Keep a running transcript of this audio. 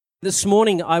This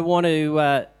morning I want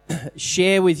to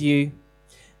share with you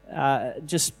I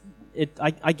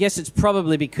guess it's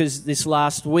probably because this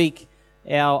last week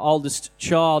our oldest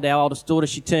daughter,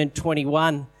 she turned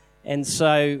 21, and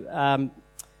so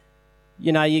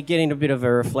you get in a bit of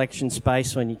a reflection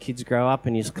space when your kids grow up,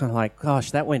 and you're kind of like, gosh,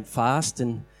 that went fast,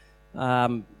 and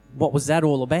what was that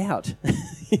all about?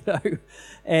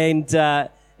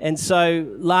 And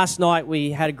so last night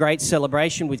we had a great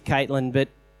celebration with Caitlin, but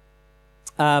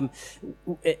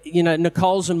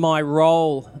Nicole's and my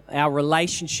role, our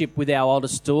relationship with our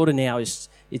oldest daughter now it's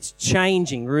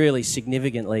changing really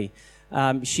significantly.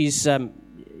 While she's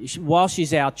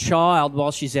our child,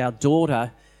 while she's our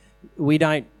daughter, we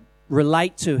don't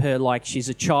relate to her like she's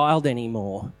a child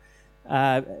anymore,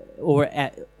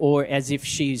 or as if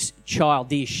she's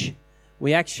childish.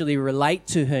 We actually relate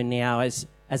to her now as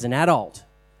an adult,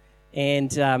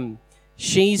 and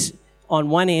she's. On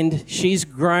one end, she's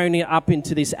grown up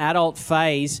into this adult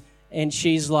phase, and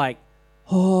she's like,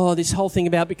 oh, this whole thing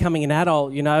about becoming an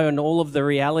adult, and all of the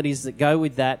realities that go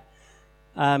with that.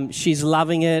 She's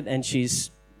loving it, and she's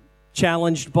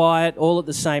challenged by it all at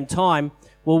the same time.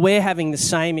 Well, we're having the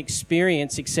same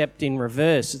experience, except in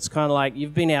reverse. It's kind of like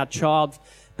you've been our child,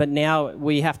 but now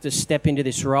we have to step into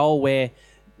this role where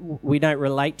we don't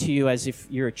relate to you as if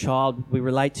you're a child. We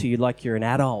relate to you like you're an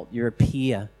adult, you're a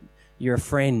peer, you're a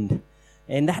friend.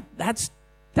 And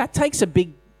that takes a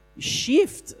big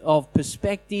shift of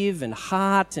perspective and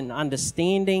heart and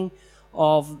understanding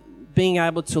of being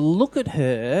able to look at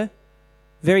her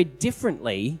very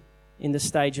differently in the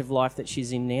stage of life that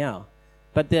she's in now.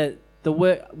 But the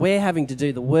work, we're having to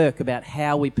do the work about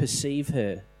how we perceive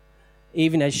her,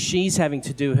 even as she's having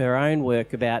to do her own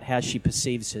work about how she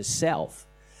perceives herself.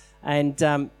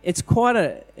 And it's quite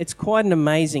an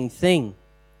amazing thing.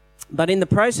 But in the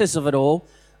process of it all,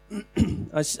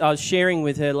 I was sharing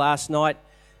with her last night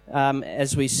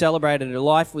as we celebrated her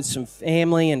life with some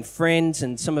family and friends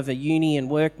and some of her uni and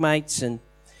workmates and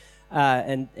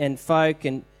folk.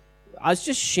 And I was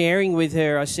just sharing with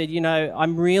her, I said,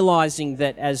 I'm realizing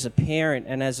that as a parent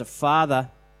and as a father,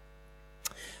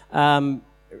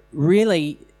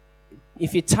 really,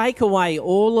 if you take away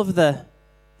all of the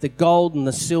gold and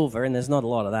the silver, and there's not a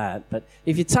lot of that, but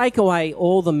if you take away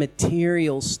all the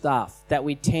material stuff that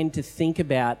we tend to think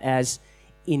about as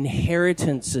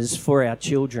inheritances for our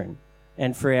children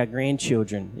and for our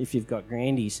grandchildren, if you've got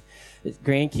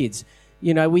grandkids,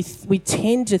 we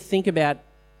tend to think about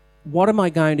what am I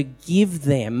going to give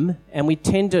them, and we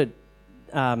tend to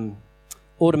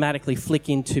automatically flick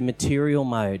into material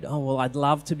mode. Oh, well, I'd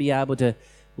love to be able to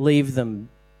leave them,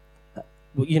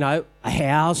 a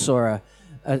house or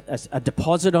a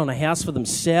deposit on a house for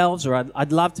themselves, or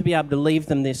I'd love to be able to leave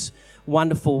them this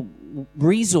wonderful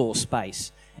resource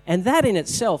base. And that in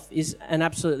itself is an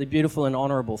absolutely beautiful and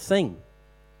honourable thing.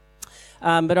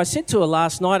 But I said to her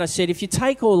last night, I said, if you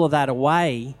take all of that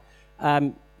away,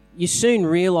 you soon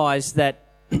realise that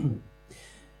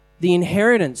the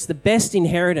inheritance, the best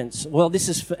inheritance, well, this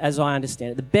is as I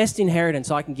understand it, the best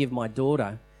inheritance I can give my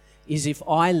daughter is if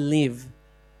I live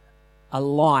a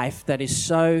life that is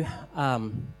so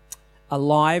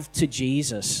alive to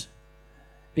Jesus,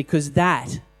 because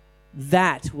that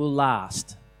will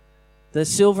last. The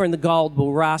silver and the gold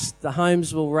will rust, the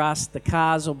homes will rust, the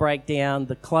cars will break down,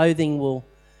 the clothing will,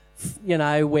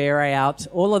 wear out.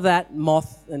 All of that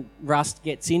moth and rust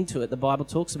gets into it. The Bible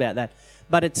talks about that.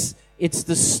 But it's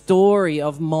the story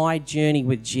of my journey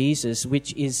with Jesus,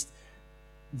 which is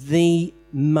the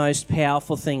most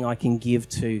powerful thing I can give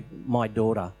to my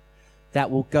daughter, that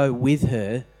will go with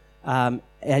her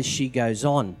as she goes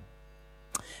on.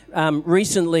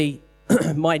 Recently,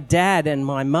 my dad and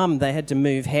my mum, they had to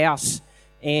move house,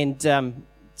 and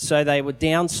so they were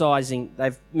downsizing.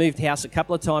 They've moved house a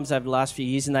couple of times over the last few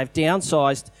years, and they've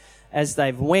downsized as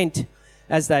they've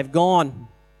gone.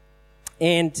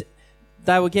 And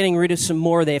they were getting rid of some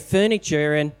more of their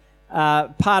furniture, and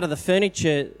part of the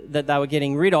furniture that they were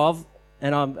getting rid of,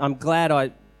 and I'm glad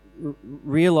I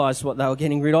realised what they were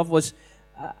getting rid of, was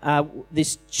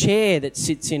this chair that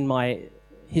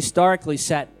historically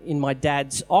sat in my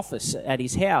dad's office at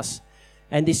his house.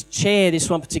 And this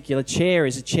one particular chair,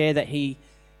 is a chair that he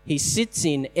sits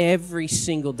in every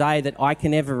single day that I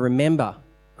can ever remember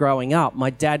growing up.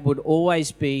 My dad would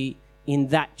always be in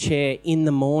that chair in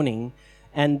the morning,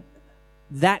 and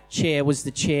that chair was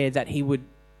the chair that he would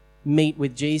meet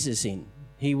with Jesus in.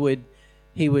 He would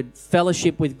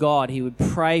fellowship with God. He would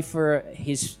pray for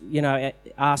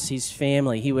us, his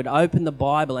family. He would open the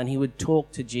Bible and he would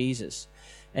talk to Jesus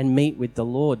and meet with the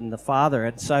Lord and the Father.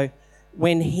 And so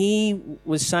when he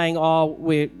was saying,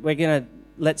 we're going to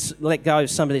let's let go of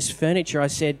some of this furniture, I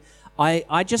said,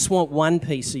 I just want one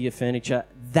piece of your furniture,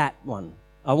 that one.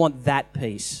 I want that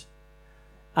piece.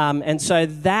 And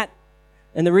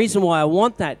the reason why I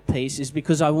want that piece is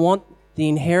because I want the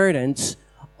inheritance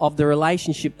of the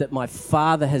relationship that my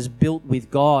father has built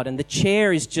with God. And the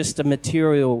chair is just a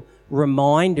material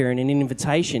reminder and an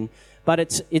invitation.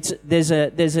 But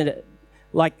there's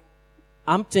like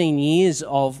umpteen years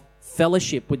of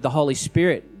fellowship with the Holy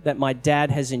Spirit that my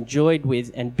dad has enjoyed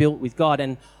with and built with God.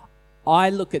 And I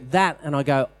look at that and I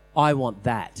go, I want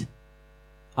that.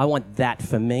 I want that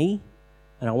for me,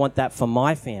 and I want that for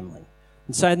my family.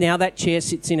 And so now that chair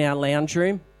sits in our lounge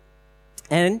room,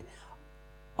 and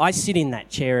I sit in that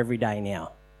chair every day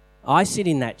now.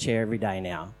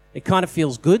 It kind of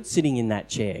feels good sitting in that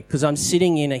chair because I'm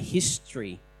sitting in a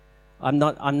history. I'm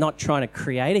not trying to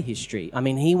create a history. I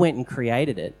mean, he went and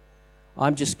created it.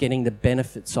 I'm just getting the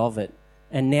benefits of it.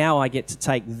 And now I get to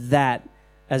take that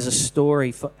as a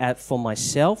story for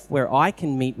myself, where I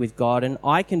can meet with God and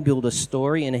I can build a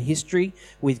story and a history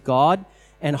with God.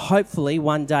 And hopefully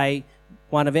one day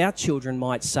one of our children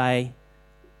might say,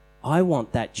 I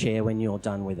want that chair when you're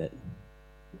done with it.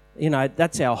 You know,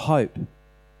 that's our hope,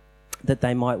 that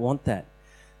they might want that.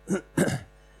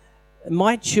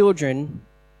 My children,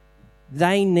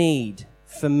 they need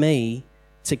for me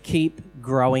to keep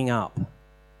growing up.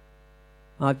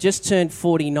 I've just turned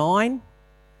 49.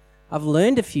 I've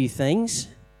learned a few things.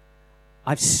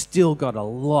 I've still got a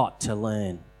lot to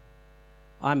learn.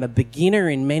 I'm a beginner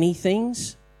in many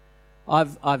things.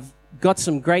 I've got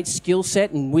some great skill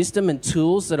set and wisdom and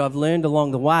tools that I've learned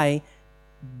along the way,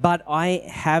 but I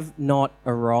have not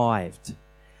arrived.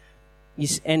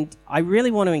 And I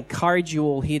really want to encourage you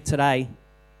all here today,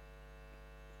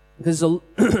 because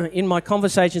in my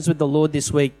conversations with the Lord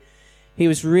this week, he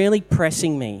was really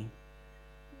pressing me.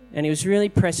 And he was really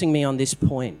pressing me on this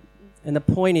point. And the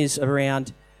point is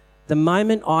around the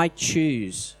moment I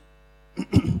choose,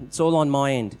 it's all on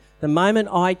my end, the moment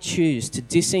I choose to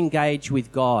disengage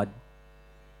with God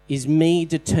is me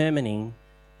determining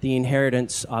the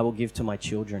inheritance I will give to my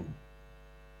children.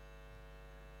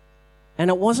 And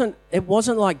it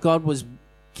wasn't like God was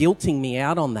guilting me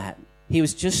out on that. He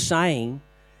was just saying,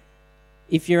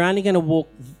 if you're only going to walk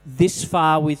this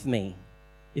far with me,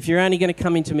 if you're only going to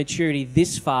come into maturity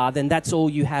this far, then that's all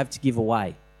you have to give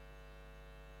away.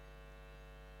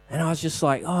 And I was just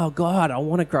like, oh God, I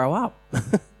want to grow up.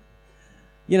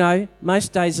 You know,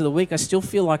 most days of the week I still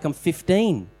feel like I'm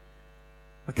 15.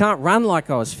 I can't run like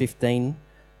I was 15,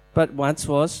 but once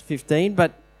was 15,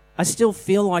 but I still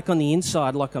feel like on the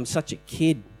inside like I'm such a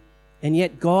kid. And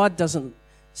yet God doesn't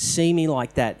see me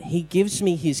like that. He gives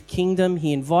me his kingdom.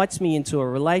 He invites me into a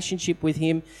relationship with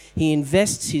him. He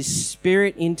invests his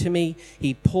spirit into me.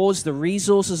 He pours the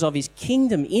resources of his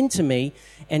kingdom into me.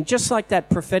 And just like that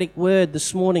prophetic word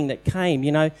this morning that came,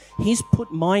 you know, he's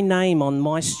put my name on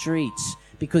my streets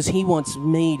because he wants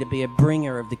me to be a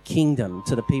bringer of the kingdom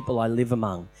to the people I live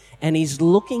among. And he's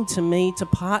looking to me to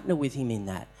partner with him in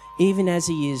that, even as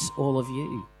he is all of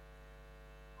you.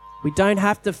 We don't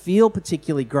have to feel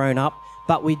particularly grown up,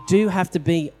 but we do have to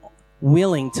be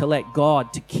willing to let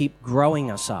God to keep growing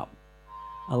us up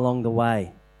along the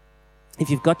way.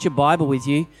 If you've got your Bible with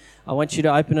you, I want you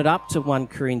to open it up to 1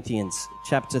 Corinthians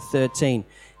chapter 13.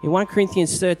 In 1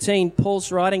 Corinthians 13,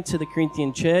 Paul's writing to the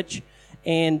Corinthian church,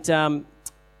 and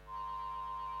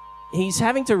he's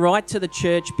having to write to the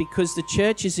church because the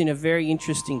church is in a very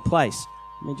interesting place.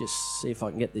 Let me just see if I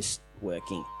can get this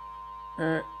working.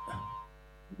 No,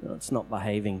 it's not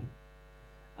behaving.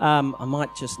 I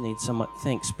might just need someone.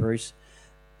 Thanks, Bruce.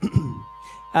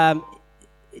 In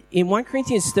 1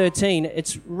 Corinthians 13,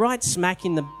 it's right smack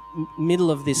in the middle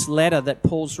of this letter that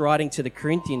Paul's writing to the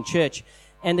Corinthian church.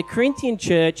 And the Corinthian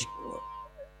church,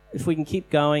 if we can keep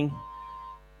going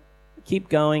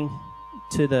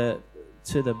to the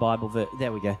Bible verse.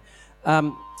 There we go.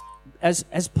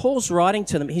 As Paul's writing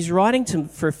to them, he's writing to them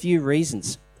for a few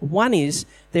reasons. One is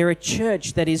they're a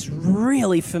church that is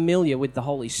really familiar with the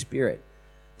Holy Spirit.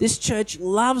 This church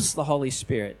loves the Holy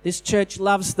Spirit. This church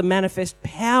loves the manifest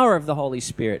power of the Holy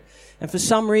Spirit. And for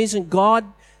some reason, God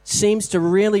seems to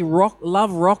really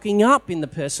love rocking up in the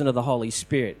person of the Holy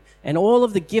Spirit. And all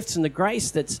of the gifts and the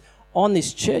grace that's on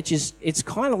this church it's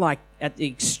kind of like at the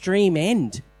extreme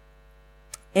end.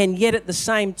 And yet at the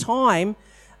same time,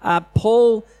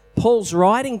 Paul's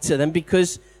writing to them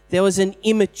because there was an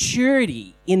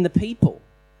immaturity in the people.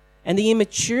 And the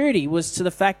immaturity was to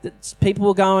the fact that people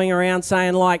were going around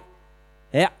saying like,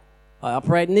 yeah, I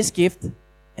operate in this gift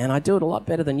and I do it a lot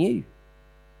better than you.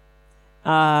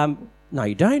 No,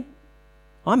 you don't.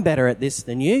 I'm better at this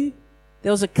than you.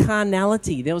 There was a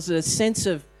carnality. There was a sense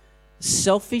of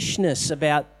selfishness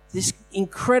about this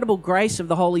incredible grace of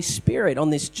the Holy Spirit on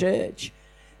this church.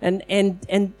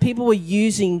 And people were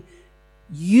using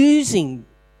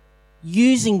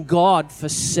God for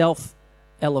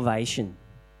self-elevation.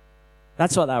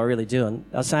 That's what they were really doing.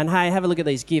 They were saying, hey, have a look at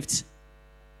these gifts.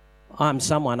 I'm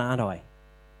someone, aren't I?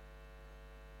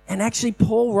 And actually,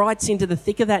 Paul writes into the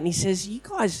thick of that and he says, you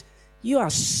guys, you are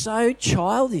so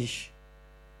childish.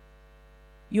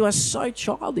 You are so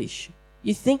childish.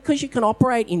 You think because you can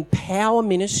operate in power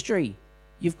ministry,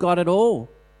 you've got it all.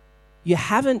 You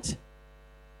haven't.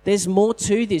 There's more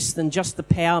to this than just the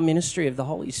power ministry of the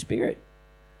Holy Spirit.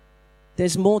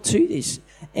 There's more to this.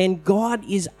 And God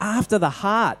is after the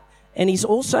heart, and he's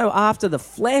also after the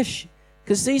flesh,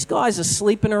 because these guys are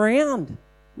sleeping around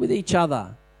with each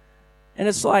other. And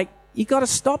it's like, you got to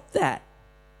stop that.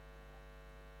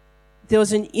 There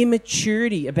was an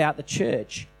immaturity about the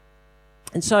church.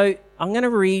 And so I'm going to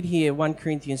read here 1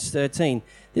 Corinthians 13.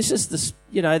 This is the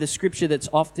scripture that's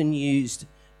often used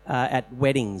at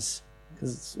weddings,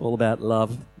 because it's all about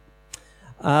love.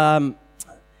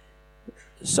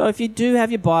 So if you do have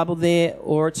your Bible there,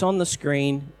 or it's on the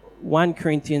screen, 1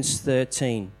 Corinthians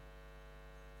 13.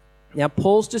 Now,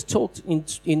 Paul's just talked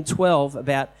in 12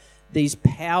 about these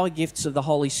power gifts of the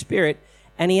Holy Spirit,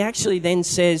 and he actually then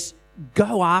says,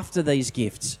 go after these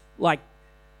gifts. Like,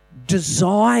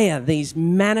 desire these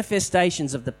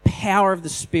manifestations of the power of the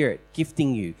Spirit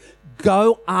gifting you.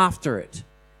 Go after it.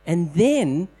 And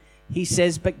then he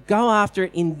says, but go after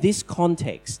it in this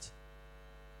context.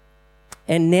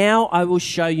 And now I will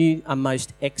show you a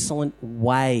most excellent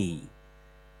way.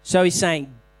 So he's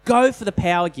saying, go for the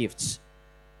power gifts,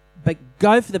 but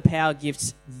go for the power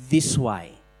gifts this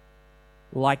way,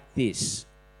 like this.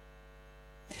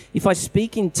 If I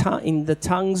speak in the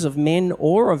tongues of men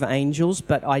or of angels,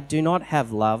 but I do not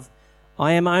have love,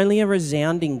 I am only a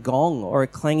resounding gong or a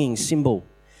clanging cymbal.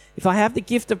 If I have the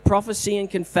gift of prophecy and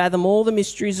can fathom all the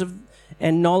mysteries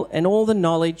and all the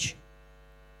knowledge,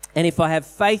 and if I have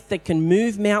faith that can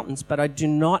move mountains, but I do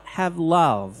not have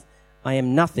love, I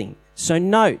am nothing. So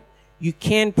note, you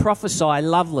can prophesy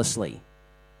lovelessly.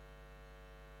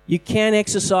 You can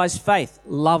exercise faith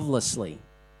lovelessly.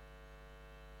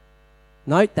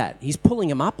 Note that. He's pulling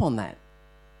him up on that.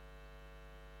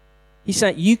 He's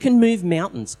saying you can move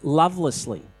mountains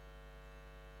lovelessly.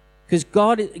 Because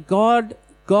God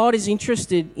is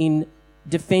interested in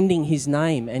defending his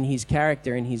name and his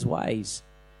character and his ways.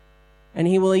 And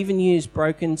he will even use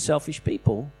broken, selfish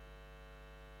people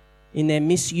in their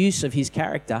misuse of his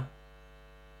character.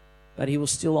 But he will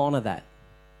still honour that,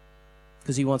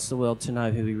 because he wants the world to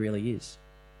know who he really is.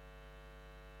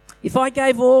 If I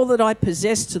gave all that I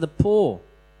possess to the poor,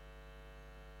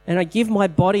 and I give my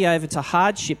body over to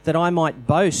hardship that I might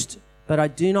boast, but I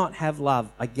do not have love,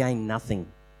 I gain nothing.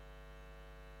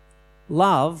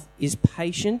 Love is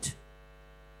patient.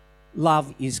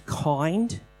 Love is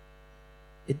kind.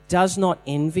 It does not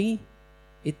envy.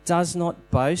 It does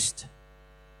not boast.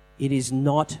 It is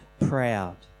not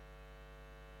proud.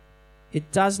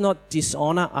 It does not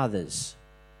dishonour others.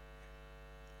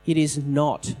 It is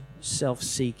not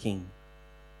self-seeking.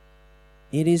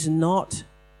 It is not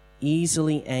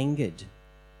easily angered.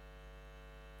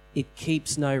 It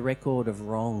keeps no record of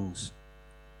wrongs.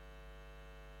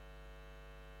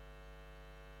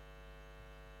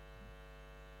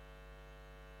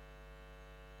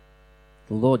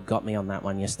 The Lord got me on that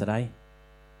one yesterday.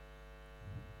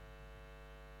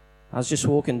 I was just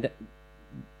walking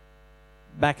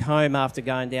back home after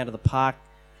going down to the park,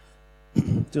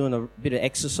 doing a bit of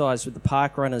exercise with the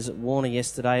park runners at Warner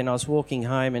yesterday, and I was walking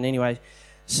home, and anyway,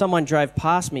 someone drove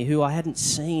past me who I hadn't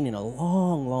seen in a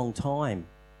long, long time.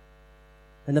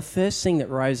 And the first thing that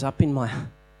rose up in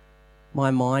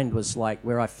my mind was like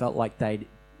where I felt like they'd,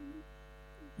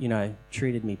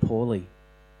 treated me poorly.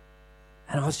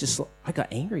 And I got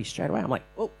angry straight away. I'm like,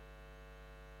 whoa.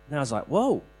 And I was like,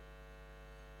 whoa.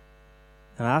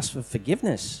 And I asked for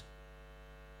forgiveness.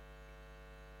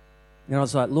 And I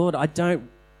was like, Lord, I don't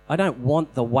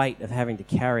want the weight of having to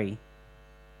carry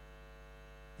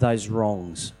those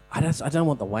wrongs. I don't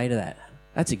want the weight of that.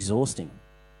 That's exhausting.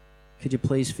 Could you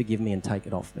please forgive me and take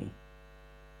it off me?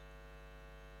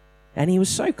 And he was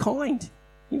so kind.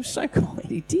 He was so kind.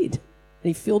 He did. And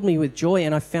he filled me with joy,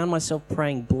 and I found myself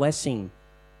praying blessing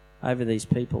over these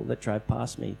people that drove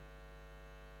past me.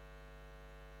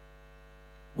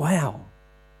 Wow.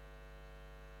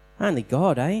 Only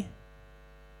God, eh?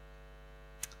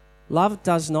 Love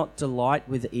does not delight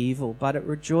with evil, but it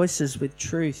rejoices with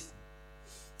truth.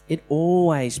 It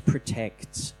always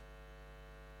protects,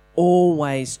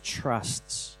 always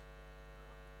trusts,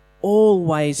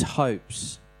 always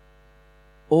hopes,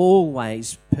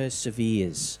 always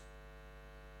perseveres.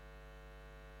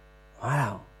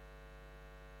 Wow.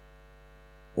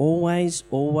 Always,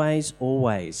 always,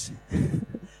 always.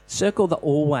 Circle the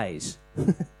always.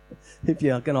 If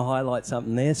you're going to highlight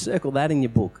something there, circle that in your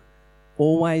book.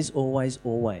 Always, always,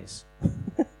 always.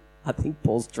 I think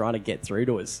Paul's trying to get through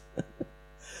to us.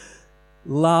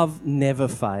 Love never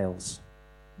fails.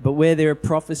 But where there are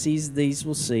prophecies, these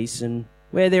will cease, and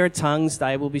where there are tongues,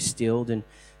 they will be stilled, and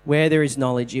where there is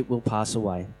knowledge, it will pass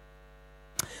away.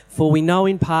 For we know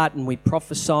in part and we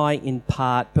prophesy in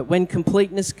part, but when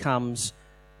completeness comes,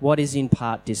 what is in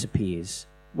part disappears.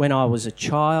 When I was a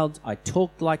child, I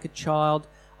talked like a child,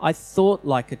 I thought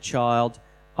like a child,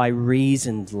 I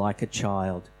reasoned like a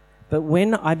child. But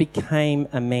when I became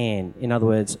a man, in other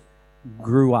words,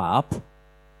 grew up,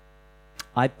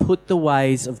 I put the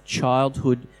ways of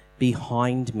childhood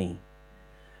behind me.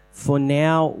 For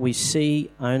now we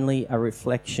see only a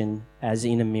reflection as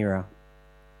in a mirror.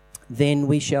 Then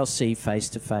we shall see face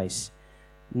to face.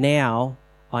 Now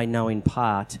I know in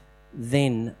part,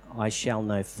 then I shall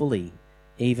know fully,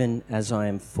 even as I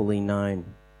am fully known.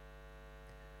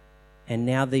 And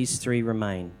now these three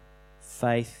remain: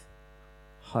 faith,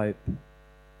 hope,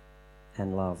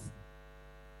 and love.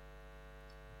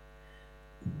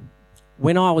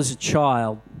 When I was a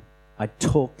child, I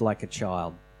talked like a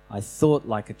child. I thought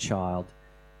like a child.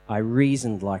 I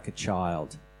reasoned like a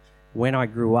child. When I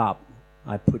grew up,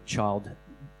 I put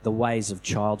the ways of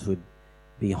childhood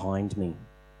behind me.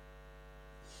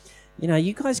 You know,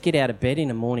 you guys get out of bed in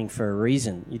the morning for a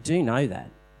reason. You do know that.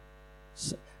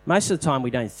 So most of the time we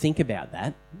don't think about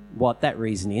that, what that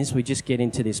reason is. We just get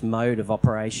into this mode of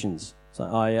operations. So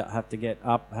I have to get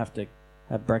up, have to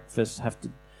have breakfast, have to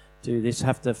do this,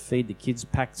 have to feed the kids,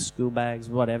 pack the school bags,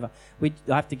 whatever. I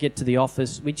have to get to the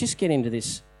office. We just get into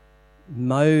this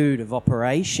mode of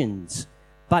operations.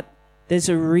 But there's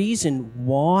a reason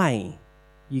why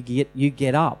you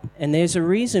get up. And there's a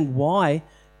reason why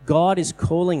God is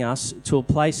calling us to a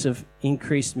place of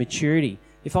increased maturity.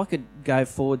 If I could go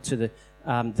forward to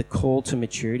the call to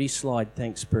maturity slide.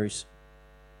 Thanks, Bruce.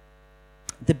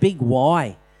 The big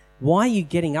why. Why are you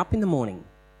getting up in the morning?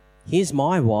 Here's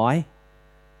my why.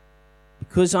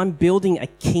 Because I'm building a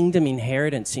kingdom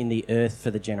inheritance in the earth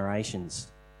for the generations.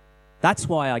 That's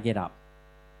why I get up.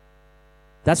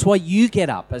 That's why you get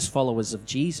up as followers of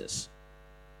Jesus.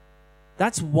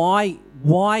 That's why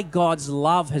God's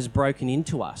love has broken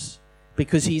into us.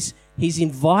 Because He's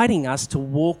inviting us to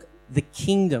walk the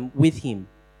kingdom with Him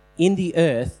in the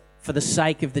earth for the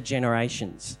sake of the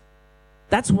generations.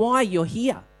 That's why you're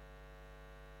here.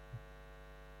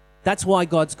 That's why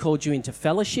God's called you into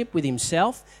fellowship with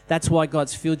Himself. That's why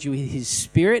God's filled you with His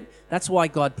Spirit. That's why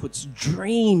God puts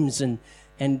dreams and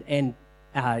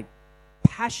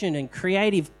passion and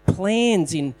creative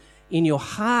plans in your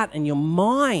heart and your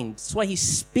mind. That's why He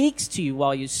speaks to you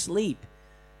while you sleep.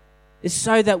 It's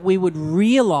so that we would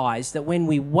realize that when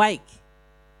we wake,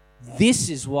 this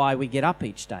is why we get up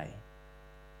each day.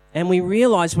 And we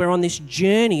realize we're on this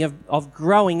journey of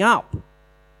growing up.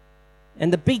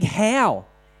 And the big how.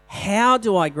 How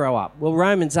do I grow up? Well,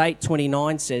 Romans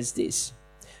 8:29 says this: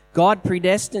 God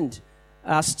predestined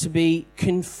us to be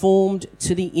conformed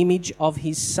to the image of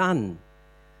His Son,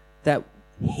 that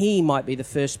He might be the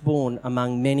firstborn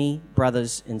among many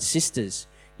brothers and sisters.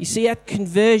 You see, at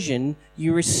conversion,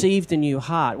 you received a new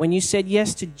heart. When you said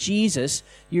yes to Jesus,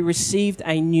 you received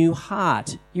a new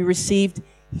heart. You received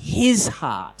His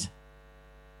heart.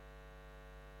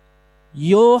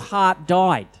 Your heart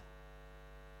died.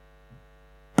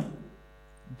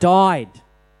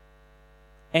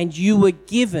 And you were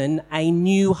given a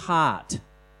new heart.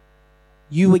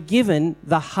 You were given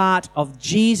the heart of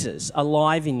Jesus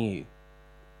alive in you.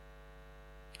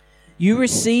 You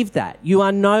received that. You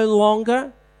are no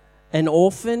longer an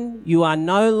orphan. You are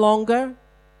no longer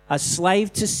a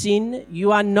slave to sin.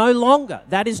 You are no longer.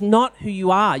 That is not who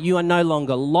you are. You are no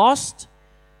longer lost.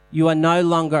 You are no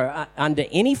longer under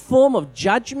any form of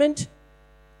judgment.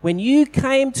 When you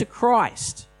came to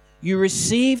Christ, you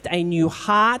received a new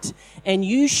heart and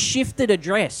you shifted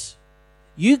address.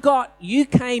 You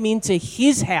came into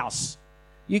His house.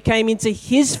 You came into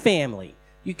His family.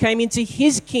 You came into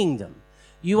His kingdom.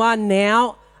 You are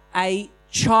now a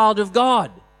child of God,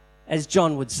 as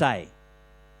John would say.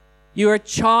 You're a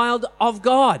child of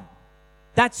God.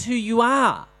 That's who you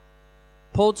are.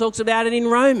 Paul talks about it in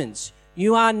Romans.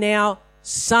 You are now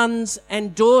sons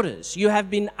and daughters. You have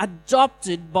been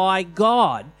adopted by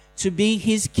God to be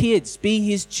His kids, be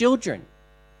His children.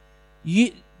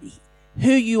 Who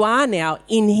you are now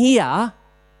in here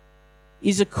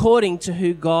is according to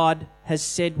who God has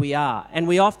said we are. And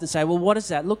we often say, well, what does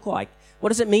that look like? What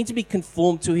does it mean to be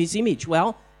conformed to His image?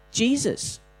 Well,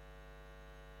 Jesus.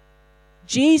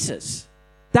 Jesus.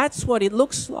 That's what it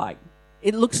looks like.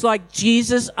 It looks like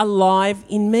Jesus alive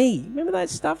in me. Remember that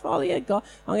stuff? Oh, yeah, God,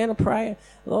 I'm going to pray.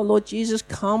 Oh, Lord Jesus,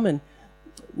 come and,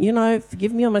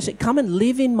 forgive me on my sin. Come and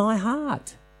live in my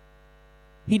heart.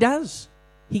 He does.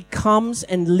 He comes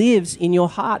and lives in your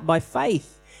heart by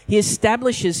faith. He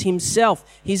establishes himself,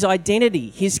 his identity,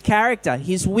 his character,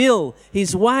 his will,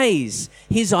 his ways,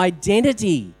 his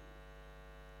identity.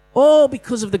 All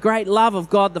because of the great love of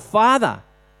God the Father.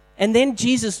 And then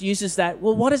Jesus uses that.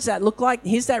 Well, what does that look like?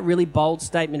 Here's that really bold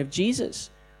statement of Jesus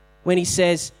when he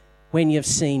says, when you've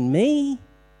seen me,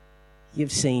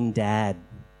 you've seen Dad.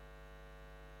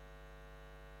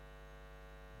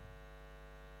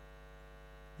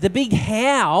 The big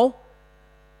how,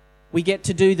 we get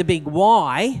to do the big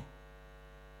why,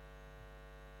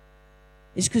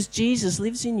 is because Jesus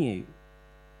lives in you.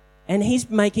 And he's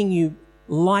making you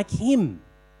like him.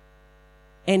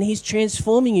 And he's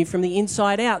transforming you from the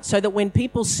inside out so that when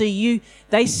people see you,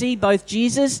 they see both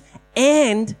Jesus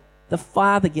and the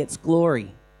Father gets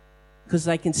glory because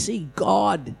they can see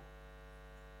God.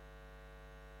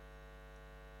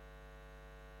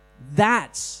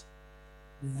 That's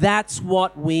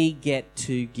what we get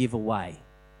to give away.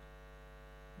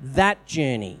 That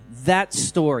journey, that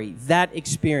story, that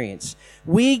experience.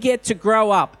 We get to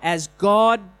grow up as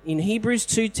God, in Hebrews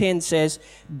 2:10 says,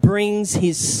 brings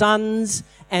his sons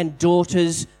and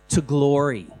daughters to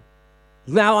glory.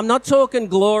 Now, I'm not talking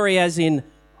glory as in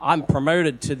I'm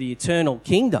promoted to the eternal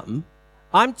kingdom.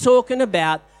 I'm talking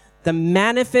about the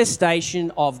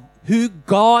manifestation of who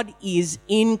God is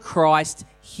in Christ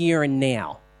here and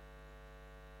now.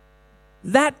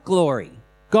 That glory.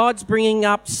 God's bringing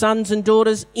up sons and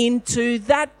daughters into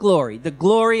that glory. The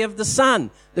glory of the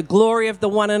Son. The glory of the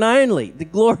one and only. The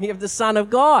glory of the Son of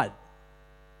God.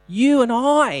 You and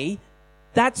I,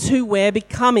 that's who we're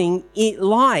becoming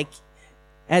like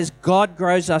as God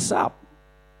grows us up.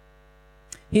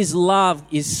 His love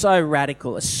is so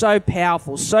radical, so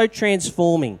powerful, so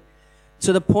transforming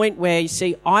to the point where, you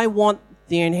see, I want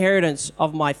the inheritance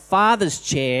of my Father's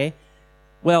chair.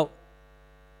 Well,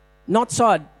 not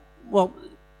so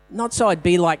I'd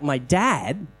be like my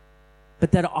dad,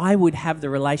 but that I would have the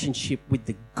relationship with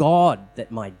the God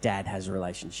that my dad has a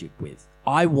relationship with.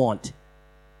 I want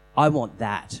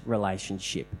that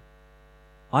relationship.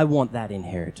 I want that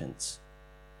inheritance.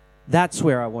 That's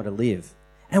where I want to live.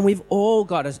 And we've all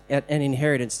got an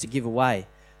inheritance to give away.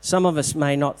 Some of us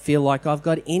may not feel like I've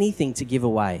got anything to give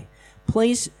away.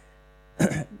 Please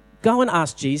go and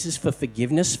ask Jesus for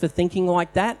forgiveness for thinking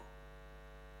like that.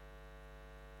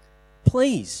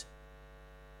 Please.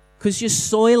 Because you're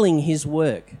soiling his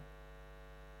work.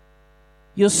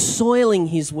 You're soiling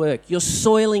his work. You're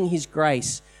soiling his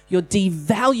grace. You're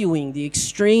devaluing the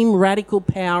extreme radical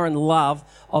power and love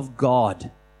of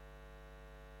God.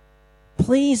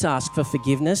 Please ask for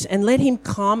forgiveness and let him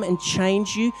come and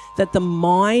change you, that the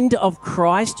mind of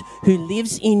Christ who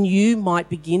lives in you might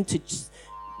begin to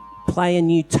play a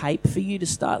new tape for you to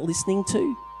start listening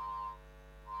to.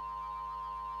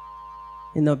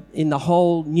 In the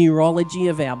whole neurology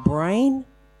of our brain,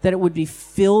 that it would be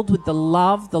filled with the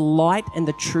love, the light, and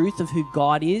the truth of who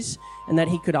God is, and that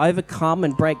he could overcome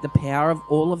and break the power of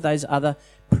all of those other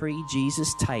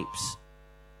pre-Jesus tapes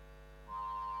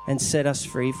and set us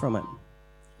free from it.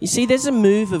 You see, there's a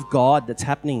move of God that's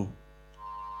happening.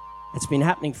 It's been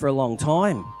happening for a long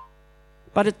time.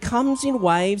 But it comes in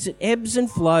waves, it ebbs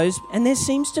and flows, and there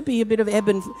seems to be a bit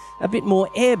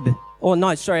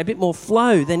more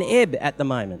flow than ebb at the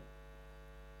moment.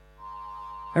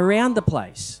 Around the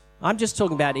place. I'm just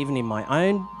talking about even in my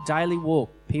own daily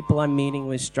walk, people I'm meeting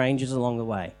with, strangers along the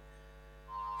way.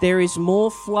 There is more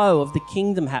flow of the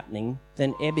kingdom happening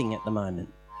than ebbing at the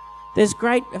moment. There's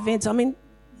great events. I mean,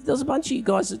 there was a bunch of you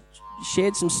guys that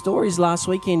shared some stories last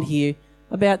weekend here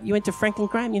about, you went to Franklin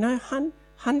Graham,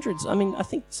 hundreds. I mean, I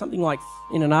think something like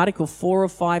in an article, 4,000 or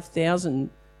 5,000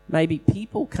 maybe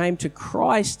people came to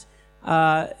Christ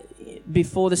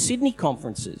before the Sydney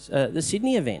conferences, the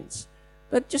Sydney events.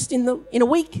 But just in a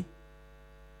week.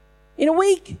 In a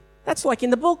week. That's like in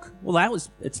the book. Well,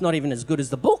 it's not even as good as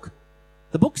the book.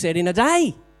 The book said in a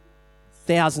day,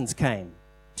 thousands came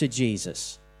to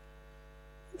Jesus.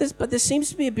 But there seems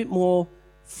to be a bit more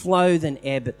flow than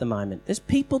ebb at the moment. There's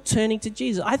people turning to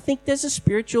Jesus. I think there's a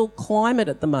spiritual climate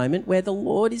at the moment where the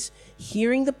Lord is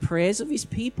hearing the prayers of his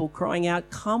people crying out,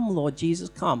 "Come, Lord Jesus,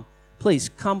 come. Please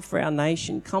come for our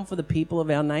nation. Come for the people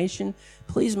of our nation.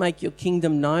 Please make your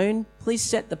kingdom known. Please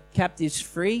set the captives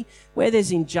free. Where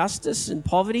there's injustice and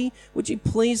poverty, would you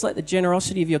please let the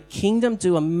generosity of your kingdom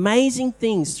do amazing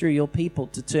things through your people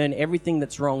to turn everything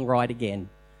that's wrong right again.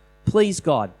 Please,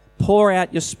 God, Pour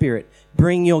out your Spirit.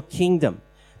 Bring your kingdom.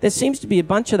 There seems to be a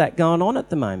bunch of that going on at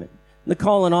the moment.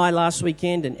 Nicole and I last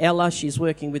weekend, and Ella, she's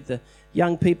working with the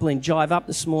young people in Jive Up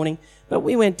this morning, but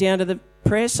we went down to the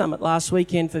prayer summit last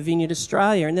weekend for Vineyard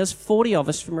Australia, and there's 40 of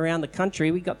us from around the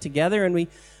country. We got together and we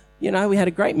had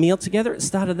a great meal together at the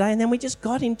start of the day, and then we just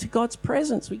got into God's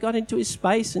presence. We got into his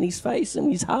space and his face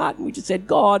and his heart, and we just said,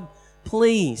 God,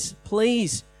 please,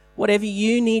 please, whatever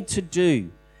you need to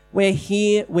do, we're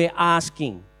here, we're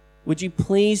asking. Would you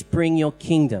please bring your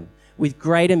kingdom with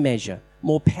greater measure,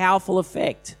 more powerful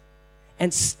effect,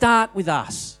 and start with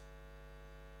us.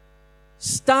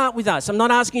 Start with us. I'm not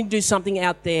asking you to do something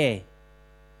out there.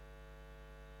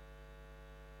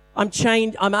 I'm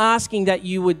asking that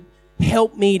you would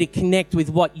help me to connect with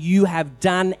what you have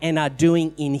done and are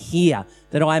doing in here,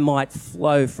 that I might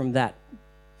flow from that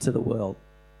to the world.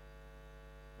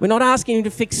 We're not asking you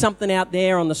to fix something out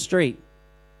there on the street.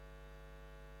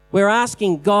 We're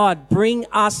asking God, bring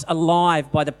us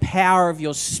alive by the power of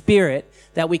your Spirit,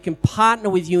 that we can partner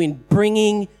with you in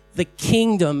bringing the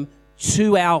kingdom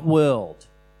to our world.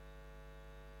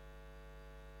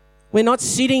 We're not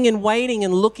sitting and waiting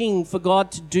and looking for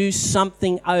God to do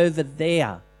something over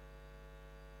there.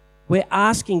 We're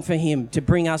asking for him to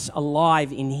bring us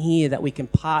alive in here, that we can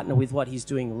partner with what he's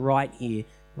doing right here,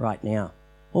 right now.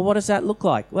 Well, what does that look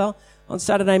like? Well, on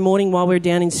Saturday morning while we were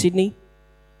down in Sydney,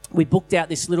 we booked out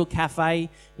this little cafe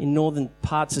in northern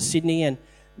parts of Sydney, and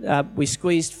we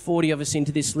squeezed 40 of us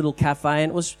into this little cafe,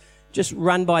 and it was just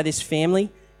run by this family.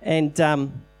 And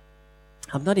I'm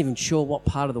not even sure what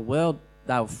part of the world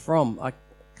they were from. I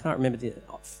can't remember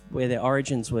where their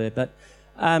origins were. But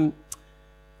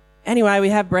anyway, we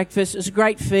had breakfast. It was a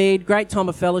great feed, great time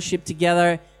of fellowship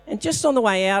together. And just on the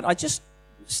way out, I just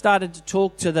started to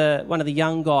talk to one of the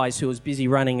young guys who was busy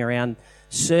running around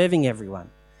serving everyone.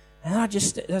 And I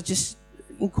just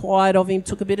inquired of him,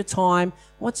 took a bit of time.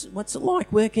 What's it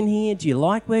like working here? Do you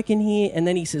like working here? And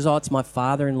then he says, it's my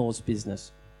father-in-law's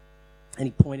business. And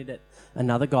he pointed at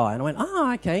another guy. And I went,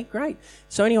 okay, great.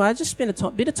 So anyway, I just spent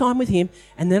a bit of time with him.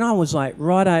 And then I was like,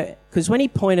 righto, because when he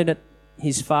pointed at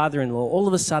his father-in-law, all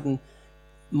of a sudden,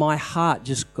 my heart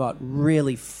just got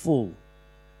really full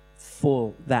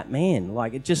for that man.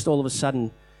 Like, it just all of a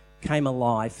sudden came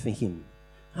alive for him.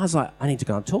 I was like, I need to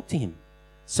go and talk to him.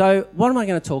 So what am I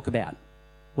going to talk about?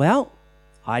 Well,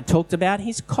 I talked about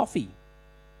his coffee.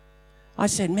 I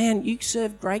said, man, you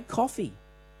serve great coffee.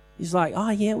 He's like,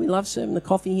 yeah, we love serving the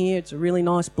coffee here. It's a really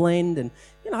nice blend. And,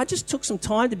 I just took some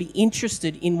time to be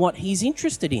interested in what he's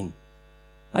interested in.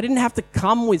 I didn't have to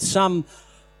come with the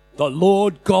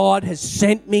Lord God has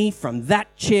sent me from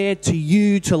that chair to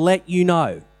you to let you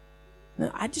know.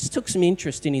 No, I just took some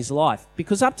interest in his life,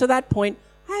 because up to that point,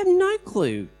 I had no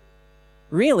clue,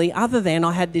 really, other than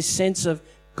I had this sense of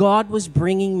God was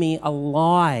bringing me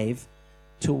alive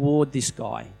toward this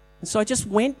guy. And so I just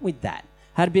went with that,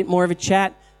 had a bit more of a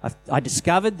chat. I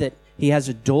discovered that he has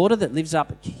a daughter that lives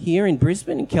up here in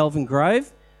Brisbane, in Kelvin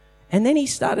Grove. And then I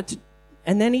said,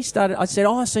 I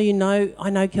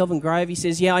know Kelvin Grove. He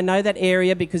says, yeah, I know that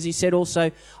area, because he said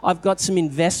also, I've got some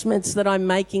investments that I'm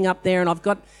making up there, and I've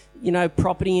got,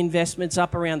 property investments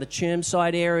up around the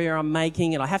Chermside area I'm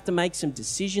making, and I have to make some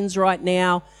decisions right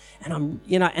now. And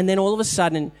and then all of a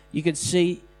sudden you could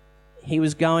see he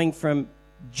was going from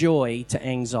joy to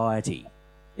anxiety.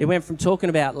 It went from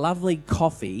talking about lovely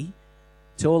coffee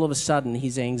to all of a sudden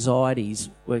his anxieties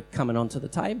were coming onto the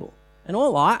table. And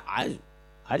I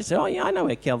just said, I know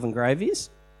where Kelvin Grove is.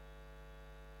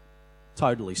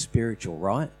 Totally spiritual,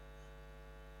 right?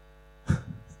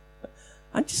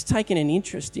 I'm just taking an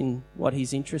interest in what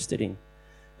he's interested in.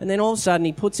 And then all of a sudden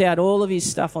he puts out all of his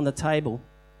stuff on the table.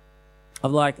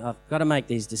 I've got to make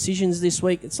these decisions this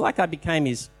week. It's like I became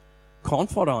his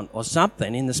confidant or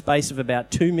something in the space of about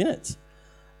 2 minutes.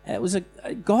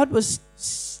 God was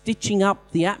stitching up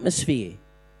the atmosphere.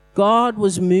 God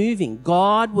was moving.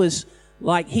 God was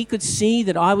he could see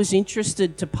that I was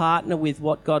interested to partner with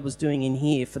what God was doing in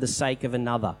here for the sake of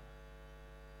another.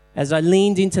 As I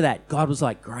leaned into that, God was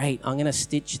like, great, I'm going to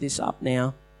stitch this up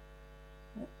now.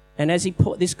 And as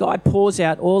this guy pours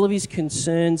out all of his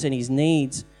concerns and his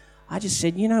needs, I just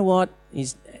said, you know what?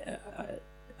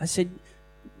 I said,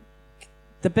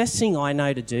 the best thing I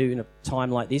know to do in a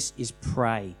time like this is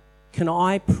pray. Can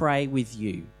I pray with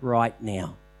you right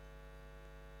now?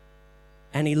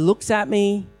 And he looks at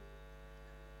me,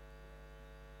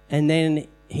 and then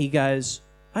he goes,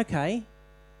 okay.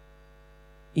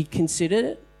 He considered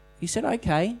it. He said,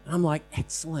 okay. And I'm like,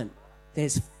 excellent.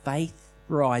 There's faith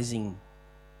rising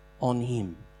on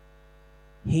him.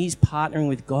 He's partnering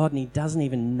with God and he doesn't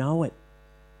even know it.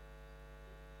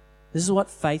 This is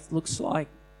what faith looks like.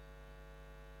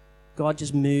 God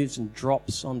just moves and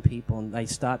drops on people and they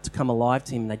start to come alive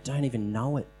to him and they don't even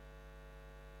know it.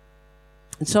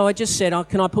 And so I just said,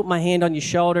 can I put my hand on your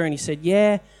shoulder? And he said,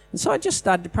 yeah. And so I just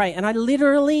started to pray. And I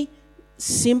literally,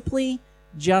 simply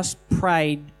just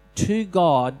prayed to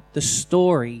God the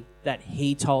story that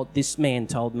this man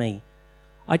told me.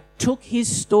 I took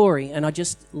his story and I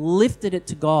just lifted it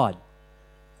to God.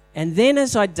 And then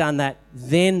as I'd done that,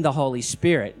 then the Holy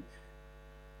Spirit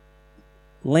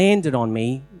landed on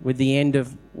me with the end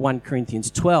of 1 Corinthians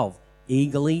 12.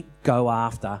 Eagerly go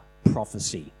after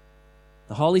prophecy.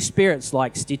 The Holy Spirit's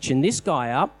like stitching this guy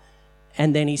up,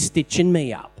 and then he's stitching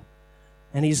me up.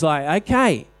 And he's like,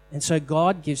 okay. And so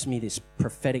God gives me this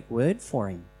prophetic word for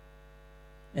him.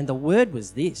 And the word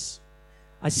was this.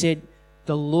 I said,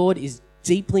 the Lord is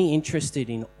deeply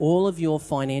interested in all of your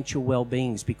financial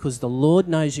well-beings because the Lord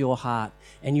knows your heart,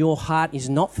 and your heart is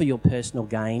not for your personal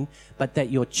gain, but that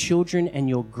your children and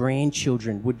your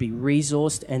grandchildren would be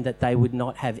resourced and that they would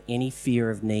not have any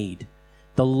fear of need.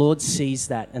 The Lord sees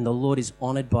that, and the Lord is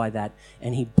honored by that,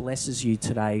 and he blesses you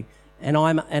today. And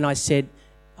I said,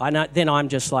 then I'm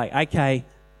just like, okay,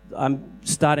 I'm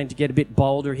starting to get a bit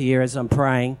bolder here as I'm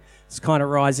praying. It's kind of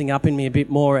rising up in me a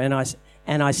bit more. And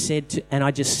I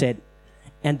just said,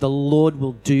 and the Lord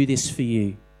will do this for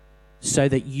you so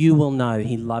that you will know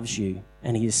he loves you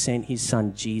and he has sent his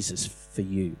son Jesus for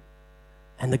you.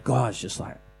 And the guy's just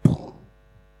like,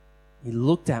 he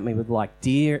looked at me with like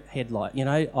deer headlight,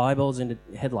 eyeballs in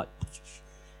the headlight.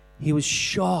 He was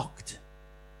shocked.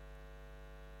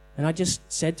 And I just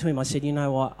said to him, I said, you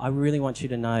know what? I really want you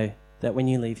to know that when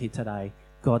you leave here today,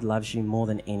 God loves you more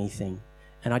than anything.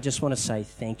 And I just want to say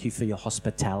thank you for your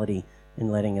hospitality in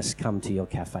letting us come to your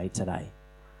cafe today.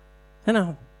 And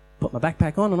I put my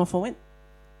backpack on and off I went.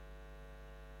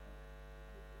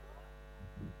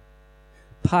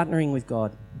 Partnering with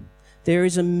God. There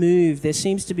is a move, there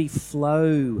seems to be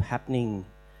flow happening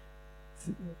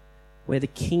where the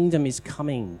kingdom is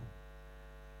coming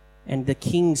and the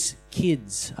king's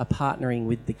kids are partnering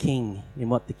with the king in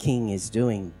what the king is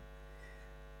doing.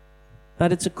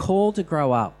 But it's a call to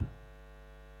grow up.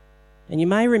 And you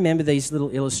may remember these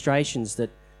little illustrations that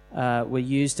were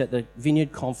used at the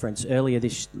Vineyard Conference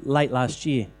late last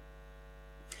year.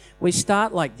 We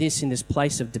start like this in this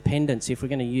place of dependence, if we're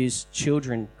going to use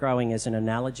children growing as an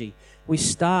analogy.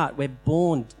 We're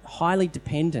born highly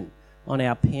dependent on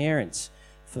our parents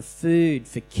for food,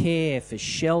 for care, for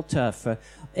shelter, for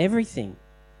everything.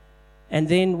 And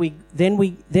then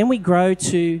we grow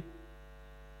to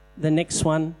the next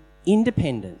one,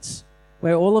 independence,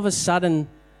 where all of a sudden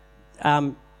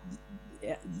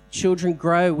children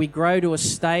grow. We grow to a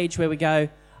stage where we go,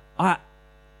 I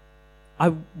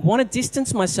want to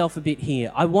distance myself a bit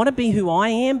here. I want to be who I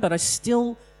am, but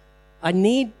I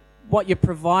need what you're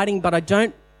providing, but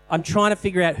I'm trying to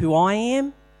figure out who I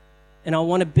am, and I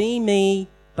want to be me,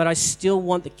 but I still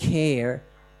want the care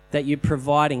that you're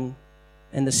providing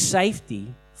and the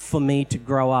safety for me to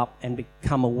grow up and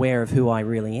become aware of who I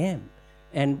really am.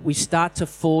 And we start to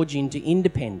forge into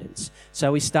independence.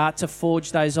 So we start to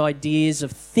forge those ideas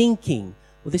of thinking,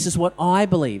 well, this is what I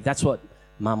believe. That's what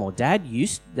mum or dad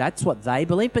that's what they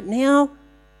believe. But now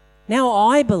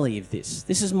I believe this.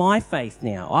 This is my faith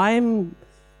now. I'm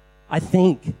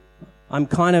going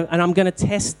to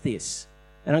test this.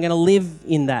 And I'm going to live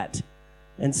in that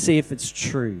and see if it's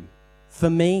true. For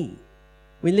me,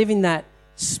 we live in that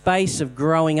space of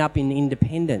growing up in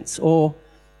independence. Or,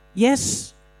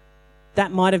 yes,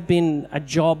 that might have been a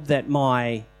job that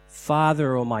my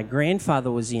father or my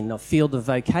grandfather was in, a field of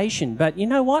vocation. But you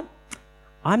know what?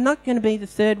 I'm not going to be the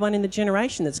third one in the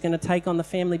generation that's going to take on the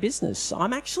family business.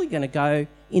 I'm actually going to go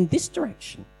in this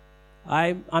direction.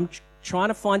 I'm trying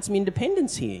to find some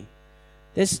independence here.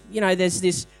 There's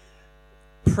this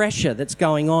pressure that's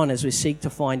going on as we seek to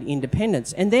find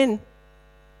independence. And then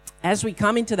as we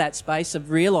come into that space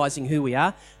of realizing who we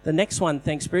are, the next one,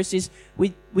 thanks Bruce, is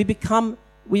we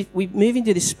move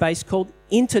into this space called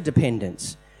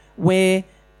interdependence, where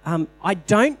I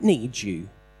don't need you.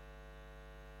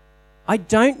 I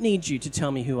don't need you to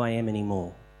tell me who I am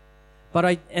anymore.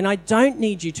 I don't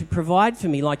need you to provide for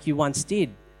me like you once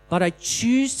did. But I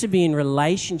choose to be in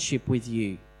relationship with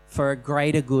you for a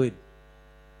greater good.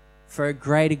 For a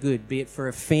greater good, be it for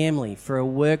a family, for a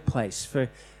workplace.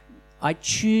 I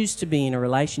choose to be in a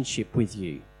relationship with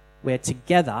you where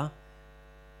together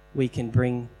we can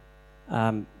bring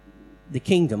the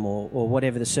kingdom or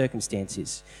whatever the circumstance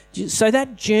is. So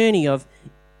that journey of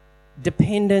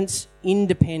dependence,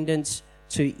 independence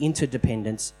to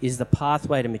interdependence is the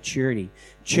pathway to maturity.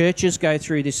 Churches go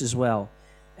through this as well.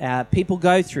 People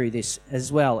go through this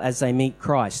as well as they meet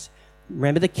Christ.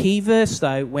 Remember the key verse,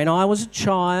 though. When I was a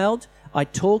child, I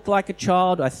talked like a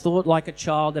child, I thought like a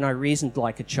child, and I reasoned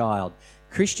like a child.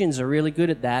 Christians are really good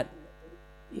at that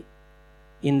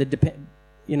in the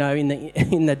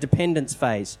dependence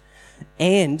phase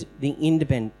and the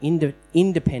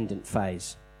independent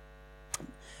phase.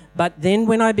 But then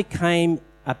when I became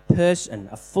a person,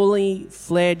 a fully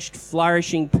fledged,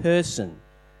 flourishing person,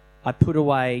 I put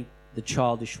away the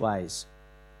childish ways.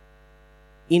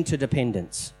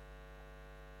 Interdependence.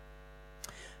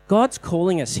 God's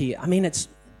calling us here. I mean, it's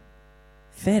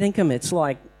fair income. It's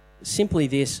like simply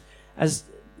this: as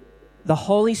the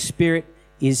Holy Spirit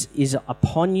is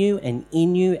upon you and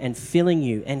in you and filling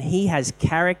you, and He has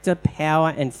character,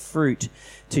 power, and fruit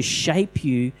to shape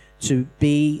you to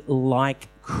be like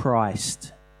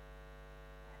Christ,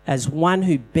 as one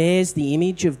who bears the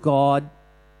image of God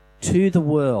to the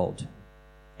world,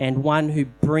 and one who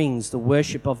brings the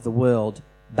worship of the world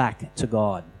back to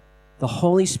God. The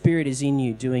Holy Spirit is in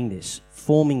you doing this,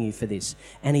 forming you for this,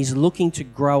 and He's looking to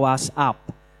grow us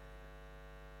up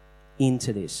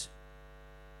into this.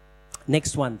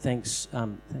 Next one, thanks,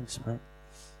 mate.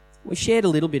 We shared a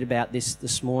little bit about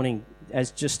this morning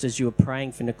as you were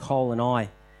praying for Nicole and I.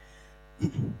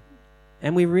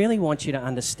 And we really want you to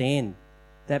understand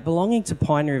that belonging to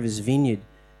Pine Rivers Vineyard,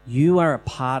 you are a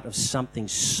part of something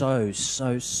so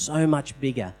much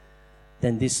bigger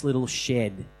than this little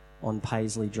shed on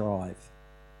Paisley Drive.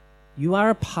 You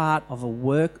are a part of a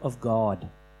work of God.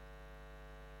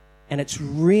 And it's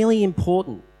really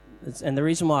important. And the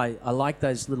reason why I like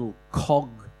those little cog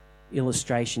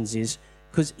illustrations is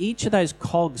because each of those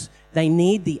cogs, they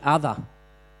need the other.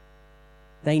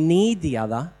 They need the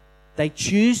other. They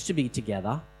choose to be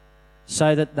together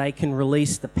so that they can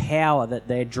release the power that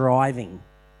they're driving.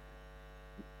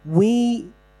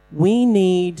 We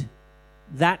need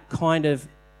that kind of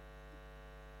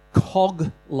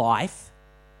cog life.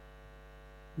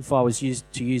 If I was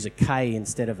to use a K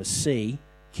instead of a C,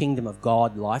 kingdom of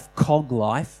God life, cog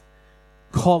life,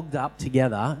 cogged up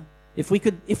together. If we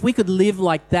could live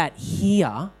like that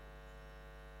here,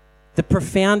 the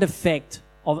profound effect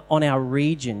on our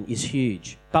region is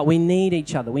huge. But we need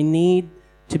each other. We need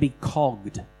to be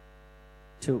cogged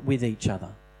with each other.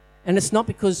 And it's not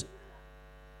because...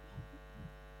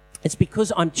 It's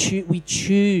because we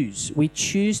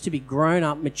choose to be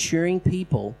grown-up, maturing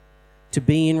people to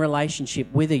be in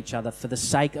relationship with each other for the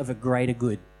sake of a greater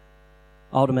good,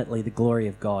 ultimately the glory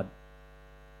of God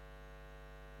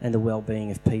and the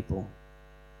well-being of people.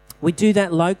 We do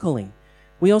that locally.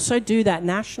 We also do that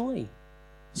nationally.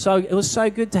 So it was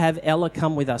so good to have Ella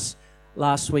come with us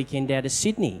last weekend out of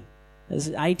Sydney. There's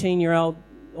an 18-year-old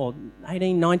or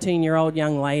 18, 19-year-old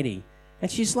young lady.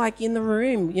 And she's like in the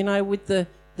room, with the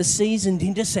seasoned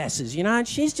intercessors, and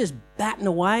she's just batting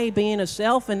away, being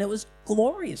herself, and it was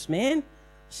glorious, man.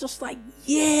 It's just like,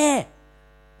 yeah,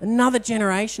 another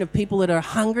generation of people that are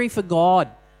hungry for God,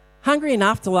 hungry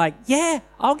enough to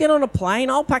I'll get on a plane,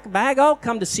 I'll pack a bag, I'll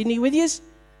come to Sydney with yous.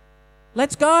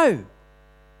 Let's go.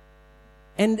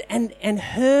 And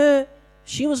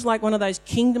she was like one of those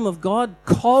kingdom of God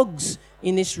cogs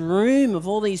in this room of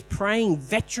all these praying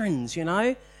veterans,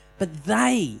 but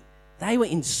they were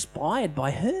inspired by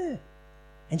her.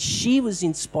 And she was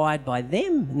inspired by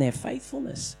them and their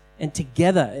faithfulness. And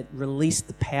together it released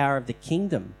the power of the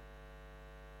kingdom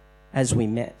as we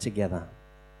met together.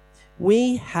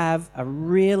 We have a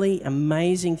really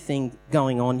amazing thing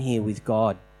going on here with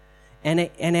God.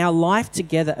 And our life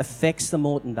together affects the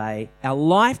Moreton Bay. Our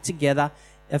life together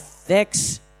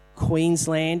affects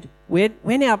Queensland. We're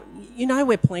now,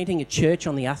 we're planting a church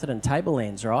on the Atherton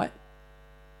Tablelands, right?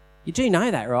 You do know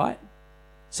that, right?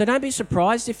 So don't be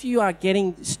surprised if you are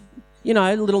getting,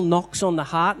 little knocks on the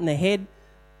heart and the head.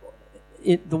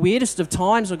 The weirdest of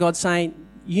times, where God's saying,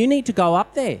 you need to go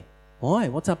up there. Why?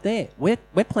 What's up there? We're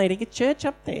planting a church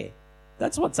up there.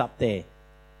 That's what's up there.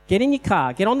 Get in your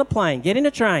car, get on the plane, get in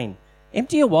a train,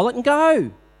 empty your wallet and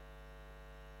go.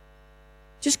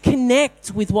 Just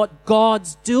connect with what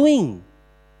God's doing.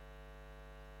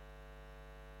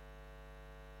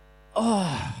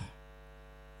 Oh.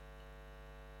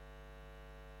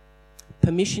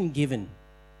 Permission given.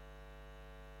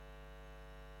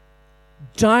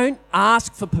 Don't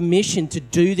ask for permission to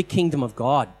do the kingdom of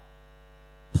God.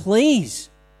 Please.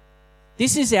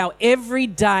 This is our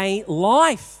everyday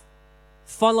life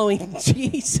following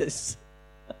Jesus.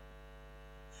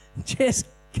 Just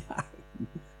go.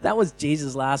 That was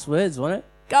Jesus' last words, wasn't it?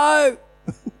 Go.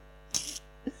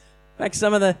 In fact,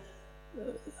 some of the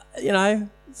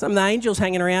angels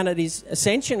hanging around at his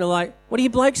ascension are like, what are you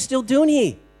blokes still doing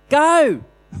here? Go.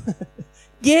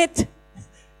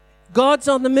 God's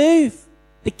on the move.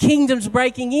 The kingdom's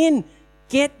breaking in.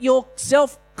 get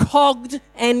yourself cogged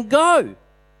and go.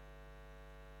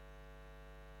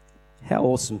 How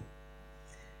awesome.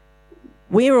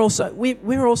 We're also,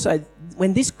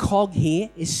 when this cog here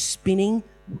is spinning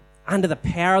under the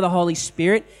power of the Holy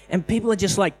Spirit, and people are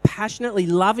just like passionately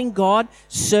loving God,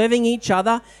 serving each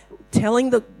other,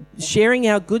 sharing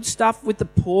our good stuff with the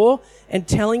poor, and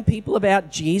telling people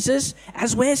about Jesus,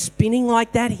 as we're spinning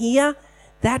like that here,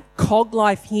 that cog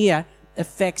life here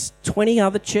affects 20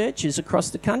 other churches across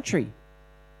the country.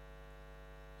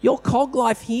 Your cog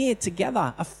life here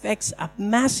together affects a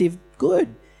massive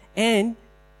good. And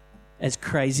as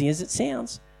crazy as it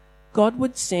sounds, God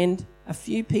would send a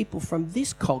few people from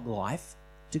this cog life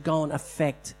to go and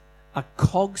affect a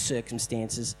cog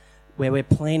circumstances where we're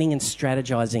planning and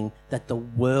strategizing that the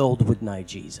world would know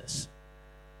Jesus.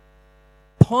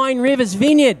 Pine Rivers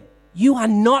Vineyard, you are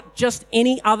not just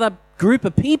any other group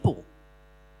of people.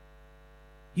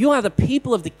 You are the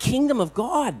people of the kingdom of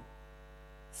God,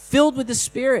 filled with the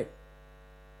Spirit,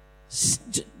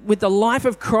 with the life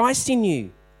of Christ in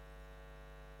you.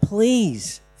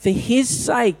 Please, for His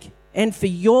sake and for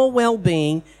your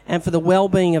well-being and for the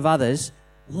well-being of others,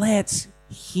 let's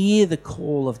hear the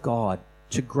call of God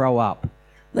to grow up.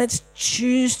 Let's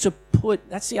choose to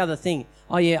that's the other thing.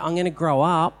 Oh yeah, I'm going to grow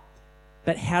up,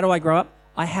 but how do I grow up?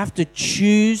 I have to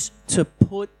choose to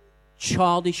put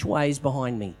childish ways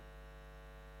behind me.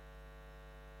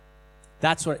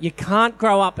 That's what, you can't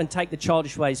grow up and take the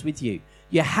childish ways with you.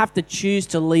 You have to choose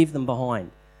to leave them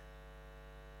behind.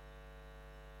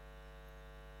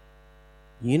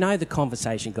 You know the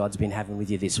conversation God's been having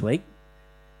with you this week.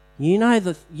 You know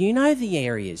the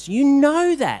areas. You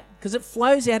know that because it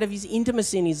flows out of His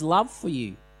intimacy and His love for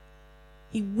you.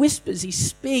 He whispers, He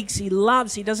speaks, He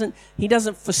loves. He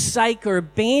doesn't forsake or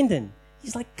abandon.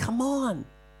 He's like, come on.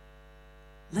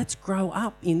 Let's grow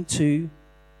up into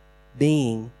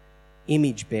being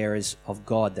image bearers of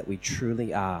God that we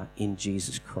truly are in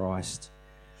Jesus Christ.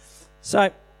 So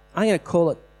I'm going to call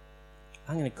it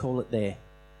there.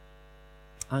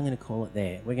 I'm going to call it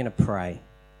there. We're going to pray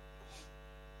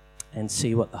and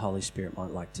see what the Holy Spirit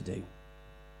might like to do.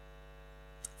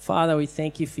 Father, we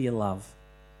thank You for Your love.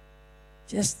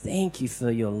 Just thank You for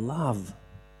Your love.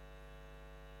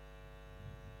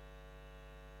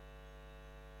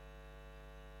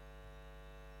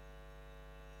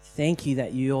 Thank You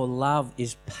that Your love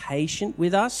is patient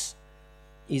with us,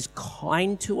 is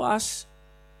kind to us.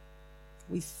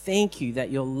 We thank You that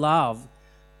Your love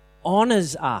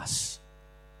honors us.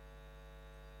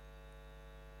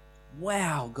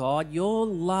 Wow, God, Your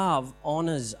love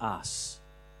honors us.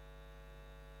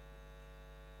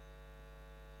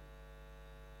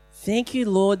 Thank You,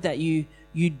 Lord, that You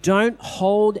don't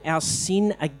hold our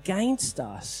sin against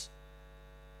us.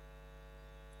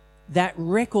 That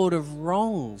record of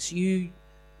wrongs, You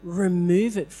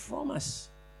remove it from us.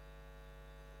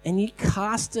 And You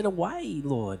cast it away,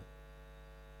 Lord.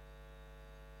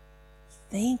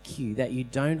 Thank You that You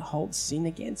don't hold sin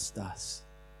against us.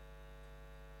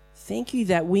 Thank You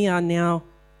that we are now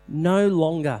no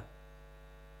longer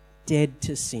dead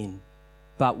to sin,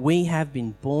 but we have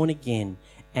been born again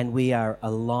and we are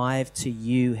alive to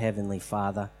You, Heavenly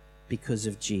Father, because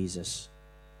of Jesus.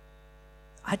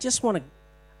 I just want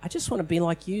to be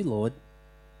like You, Lord.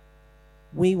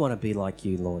 We want to be like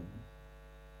You, Lord.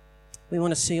 We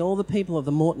want to see all the people of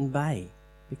the Moreton Bay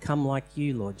become like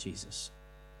You, Lord Jesus.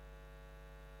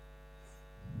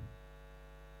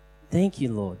 Thank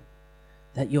You, Lord,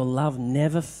 that Your love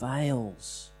never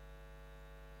fails.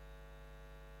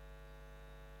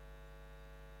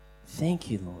 Thank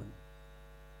You, Lord.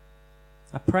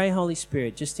 I pray, Holy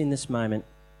Spirit, just in this moment,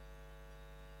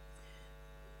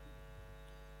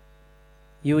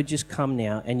 You would just come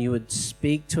now and You would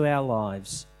speak to our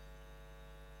lives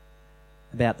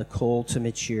about the call to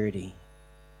maturity.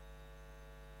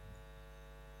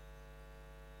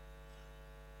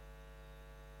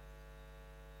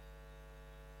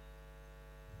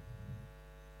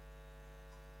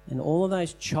 And all of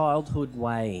those childhood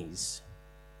ways,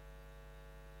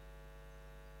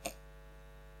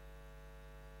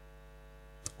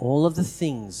 all of the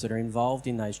things that are involved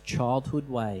in those childhood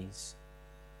ways,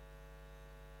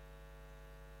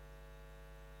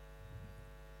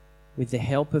 with the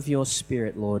help of Your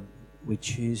Spirit, Lord, we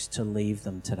choose to leave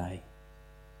them today.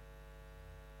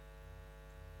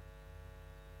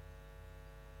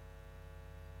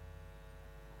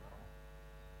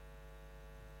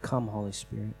 Come, Holy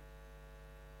Spirit.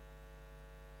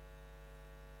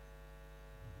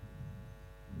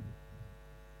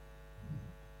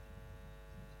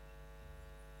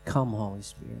 Come, Holy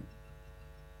Spirit.